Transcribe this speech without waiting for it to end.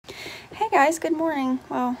guys, good morning.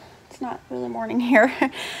 Well, it's not really morning here.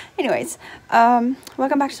 Anyways, welcome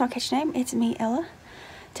back to nocatchyname. It's me, Ella.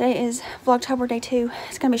 Today is Vlogtober day 2.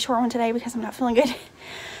 It's gonna be a short one today because I'm not feeling good.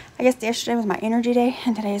 I guess yesterday was my energy day,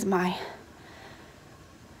 and today is my,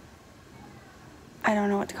 I don't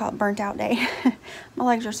know what to call it, burnt out day. My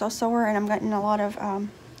legs are so sore, and I'm getting a lot of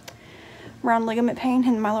round ligament pain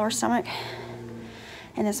in my lower stomach.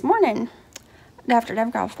 And this morning, after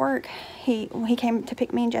Dev got off work, he came to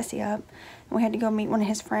pick me and Jesse up, and we had to go meet one of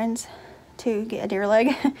his friends to get a deer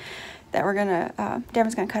leg that we're gonna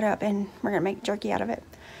Devon's gonna cut up, and we're gonna make jerky out of it.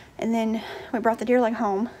 And then we brought the deer leg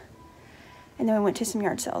home, and then we went to some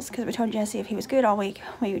yard sales because we told Jesse if he was good all week,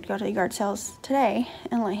 we would go to the yard sales today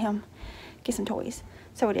and let him get some toys.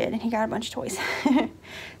 So we did, and he got a bunch of toys.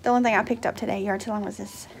 The only thing I picked up today yard selling was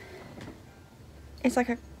this. It's like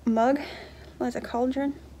a mug. Well, it's a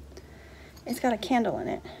cauldron. It's got a candle in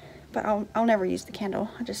it, but I'll never use the candle.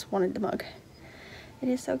 I just wanted the mug. It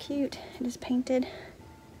is so cute. It is painted.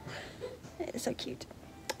 It is so cute.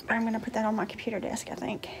 I'm gonna put that on my computer desk, I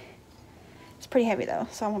think. It's pretty heavy though,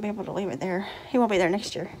 so I won't be able to leave it there. He won't be there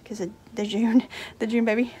next year because the June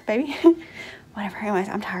baby. Whatever. Anyways,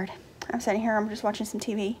 I'm tired. I'm sitting here. I'm just watching some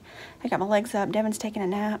TV. I got my legs up. Devon's taking a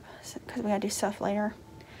nap because we gotta do stuff later.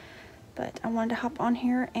 But I wanted to hop on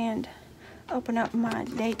here and open up my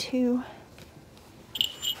day 2.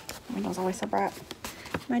 The window's always so bright.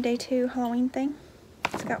 My day 2 Halloween thing.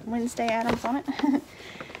 It's got Wednesday Addams on it.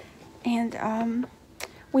 And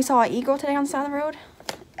we saw an eagle today on the side of the road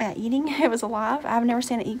eating. It was alive. I've never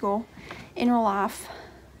seen an eagle in real life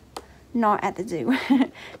not at the zoo.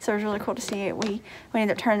 So it was really cool to see it. We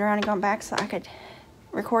ended up turning around and going back so I could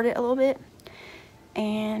record it a little bit.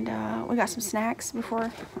 And we got some snacks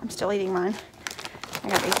before. I'm still eating mine. I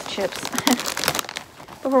got these chips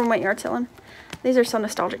before we went yard selling. These are so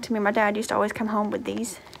nostalgic to me. My dad used to always come home with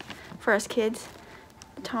these for us kids,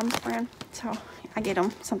 the Tom's brand. So I get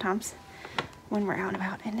them sometimes when we're out and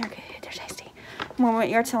about, and they're good. They're tasty. When we went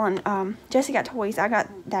yard selling, Jesse got toys. I got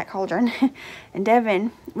that cauldron. And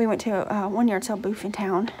Devon, we went to one yard sale booth in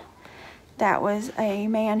town. That was a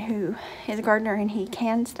man who is a gardener, and he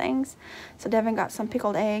cans things. So Devon got some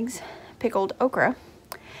pickled eggs, pickled okra,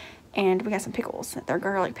 and we got some pickles. They're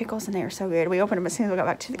garlic pickles, and they are so good. We opened them as soon as we got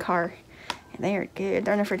back to the car, and they are good.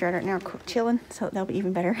 They're in the refrigerator right now, chilling, so they'll be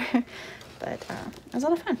even better. But it was a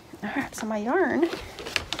lot of fun. All right, so my yarn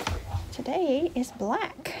today is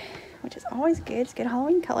black, which is always good. It's a good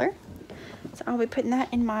Halloween color. So I'll be putting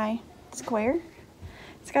that in my square.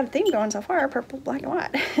 It's got a theme going so far, purple, black, and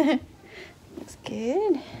white. Looks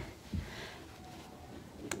good.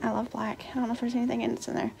 I love black. I don't know if there's anything else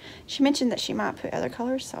in there. She mentioned that she might put other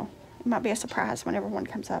colors, so it might be a surprise whenever one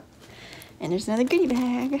comes up. And there's another goodie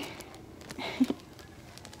bag.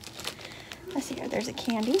 Let's see here. There's a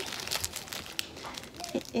candy.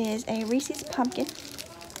 It is a Reese's pumpkin.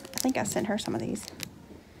 I think I sent her some of these.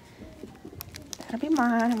 That'll be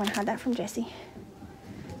mine. I'm gonna hide that from Jesse.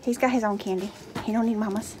 He's got his own candy. He don't need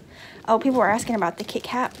mama's. Oh, people were asking about the Kit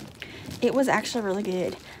Kat. It was actually really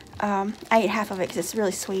good. I ate half of it because it's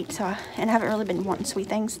really sweet. And I haven't really been wanting sweet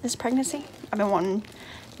things this pregnancy. I've been wanting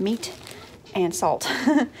meat and salt.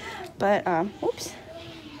 But, whoops.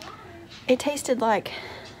 It tasted like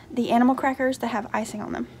the animal crackers that have icing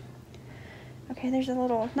on them. Okay, there's a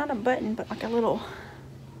little, not a button, but like a little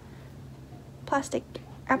plastic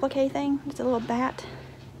applique thing. It's a little bat.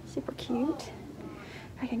 Super cute.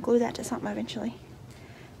 I can glue that to something eventually.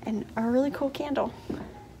 And a really cool candle.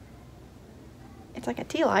 It's like a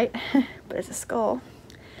tea light, but it's a skull.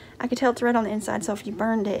 I could tell it's red on the inside, so if you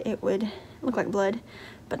burned it, it would look like blood.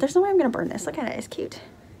 But there's no way I'm going to burn this. Look at it. It's cute.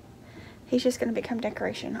 He's just going to become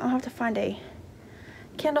decoration. I'll have to find a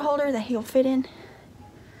candle holder that he'll fit in.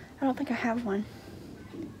 I don't think I have one.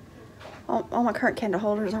 All my current candle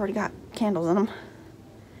holders already got candles in them.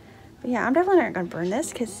 But yeah, I'm definitely not going to burn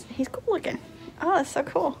this because he's cool looking. Oh, that's so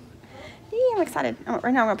cool. Yeah, I'm excited.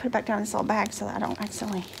 Right now I'm going to put it back down in this little bag so that I don't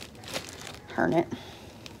accidentally turn it.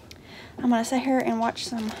 I'm going to sit here and watch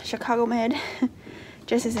some Chicago Med.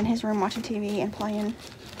 Jesse's in his room watching TV and playing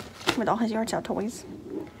with all his yard sale toys.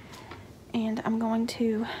 And I'm going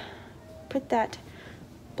to put that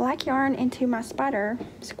black yarn into my spider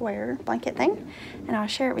square blanket thing, and I'll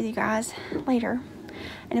share it with you guys later.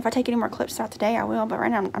 And if I take any more clips throughout the day, I will, but right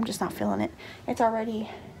now I'm just not feeling it.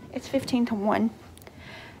 It's 15 to 1,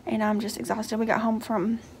 and I'm just exhausted. We got home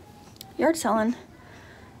from yard selling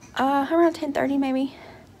around 10:30 maybe,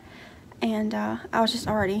 and I was just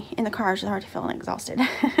already in the car. I was just already feeling exhausted.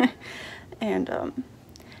 And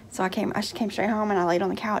so I came straight home, and I laid on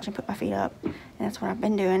the couch and put my feet up, and that's what I've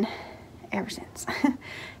been doing. ever since.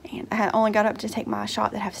 And I had only got up to take my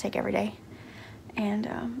shot that I have to take every day. And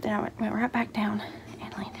then I went right back down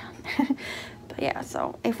and laid down. But yeah,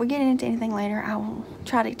 so if we get into anything later, I will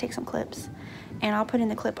try to take some clips. And I'll put in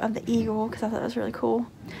the clip of the eagle because I thought it was really cool.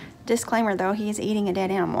 Disclaimer though, he is eating a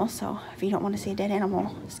dead animal, so if you don't want to see a dead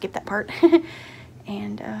animal, skip that part.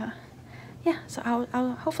 And yeah, so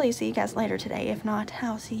I'll hopefully see you guys later today. If not,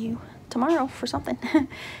 I'll see you tomorrow for something.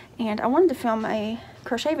 And I wanted to film a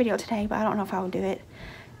crochet video today, but I don't know if I would do it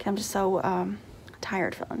because I'm just so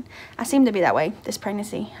tired feeling. I seem to be that way this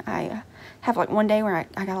pregnancy. I have like one day where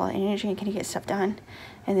I got a lot of energy and can get stuff done,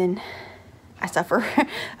 and then I suffer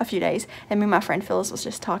a few days. And me and my friend Phyllis was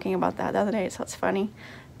just talking about that the other day, so it's funny,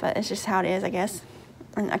 but it's just how it is, I guess.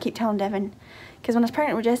 And I keep telling Devin, because when I was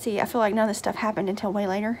pregnant with Jessie, I feel like none of this stuff happened until way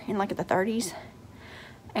later, in like the 30s.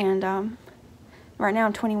 And right now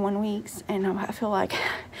I'm 21 weeks, and I feel like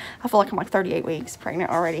I'm like 38 weeks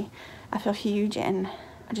pregnant already. I feel huge, and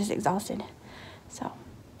I'm just exhausted. So,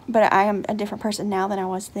 but I am a different person now than I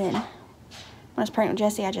was then. When I was pregnant with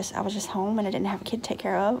Jessie, I was just home, and I didn't have a kid to take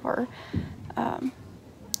care of, or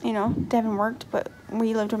you know, Devin worked, but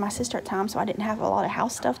we lived with my sister at the time, so I didn't have a lot of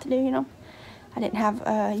house stuff to do, you know. I didn't have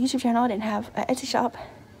a YouTube channel, I didn't have an Etsy shop,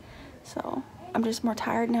 so I'm just more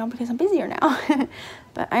tired now because I'm busier now.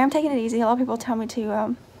 But I am taking it easy. A lot of people tell me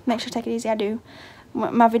to make sure to take it easy. I do.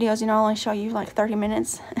 My videos, you know, only show you like 30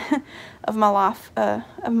 minutes of my life,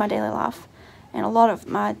 of my daily life, and a lot of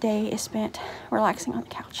my day is spent relaxing on the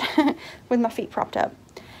couch with my feet propped up,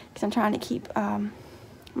 because I'm trying to keep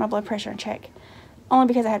my blood pressure in check, only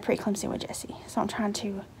because I had preeclampsia with Jessie, so I'm trying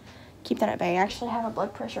to keep that at bay. I actually have a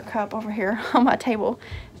blood pressure cup over here on my table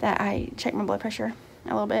that I check my blood pressure a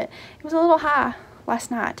little bit. It was a little high last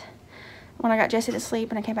night when I got Jessie to sleep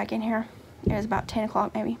and I came back in here. It was about 10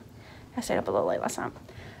 o'clock maybe. I stayed up a little late last night.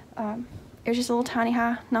 It was just a little tiny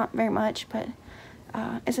high, not very much, but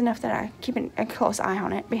it's enough that I keep a close eye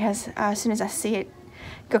on it, because as soon as I see it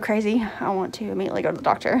go crazy, I want to immediately go to the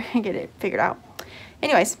doctor and get it figured out.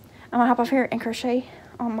 Anyways, I'm gonna hop off here and crochet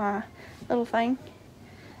on my little thing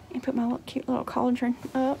and put my cute little cauldron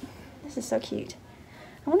up. This is so cute.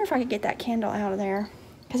 I wonder if I could get that candle out of there,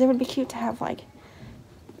 because it would be cute to have, like,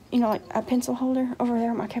 you know, like a pencil holder over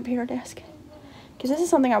there on my computer desk, because this is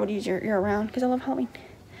something I would use year round, because I love Halloween.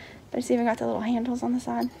 But it's even got the little handles on the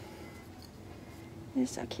side. It is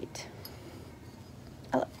so cute.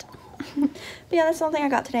 I love it. But yeah, that's the only thing I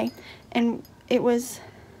got today, and it was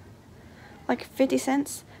like 50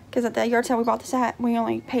 cents. Because at the yard sale we bought this at, we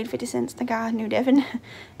only paid 50 cents. The guy knew Devin.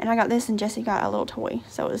 And I got this, and Jessie got a little toy.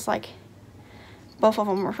 So it was like, both of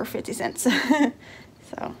them were for 50 cents.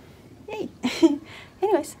 So, yay.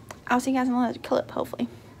 Anyways, I'll see you guys in another clip, hopefully.